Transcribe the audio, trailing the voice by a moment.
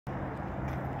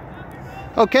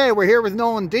Okay, we're here with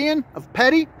Nolan Deehan of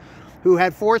Peddie, who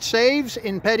had 4 saves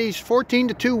in Peddie's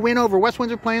 14-2 win over West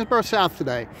Windsor-Plainsboro South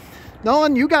today.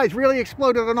 Nolan, you guys really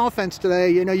exploded on offense today.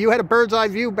 You know, you had a bird's eye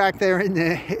view back there in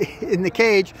the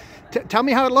cage. Tell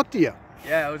me how it looked to you.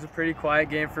 Yeah, it was a pretty quiet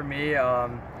game for me.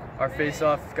 Our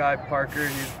face-off guy, Parker,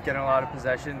 he was getting a lot of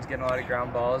possessions, getting a lot of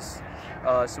ground balls.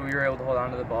 So we were able to hold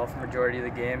on to the ball for the majority of the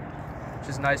game, which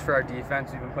is nice for our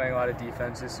defense. We've been playing a lot of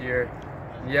defense this year.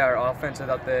 Yeah, our offense, I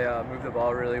thought they moved the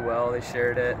ball really well. They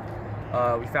shared it.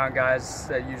 We found guys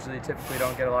that typically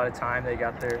don't get a lot of time. They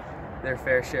got their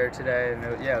fair share today, and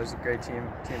it was a great team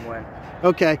win.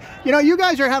 Okay. You know, you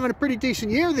guys are having a pretty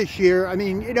decent year this year. I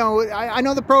mean, you know, I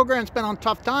know the program's been on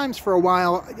tough times for a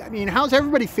while. I mean, how's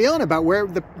everybody feeling about where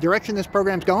the direction this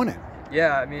program's going in?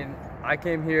 Yeah, I mean, I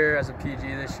came here as a PG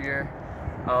this year,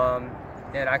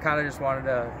 and I kind of just wanted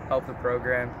to help the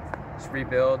program, just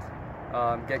rebuild,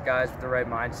 get guys with the right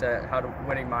mindset,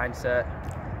 winning mindset.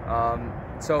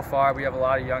 So far, we have a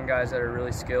lot of young guys that are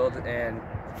really skilled, and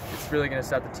it's really going to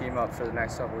set the team up for the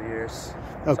next couple of years.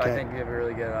 Okay. So I think we have a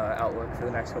really good outlook for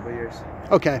the next couple of years.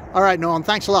 Okay. All right, Nolan.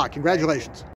 Thanks a lot. Congratulations.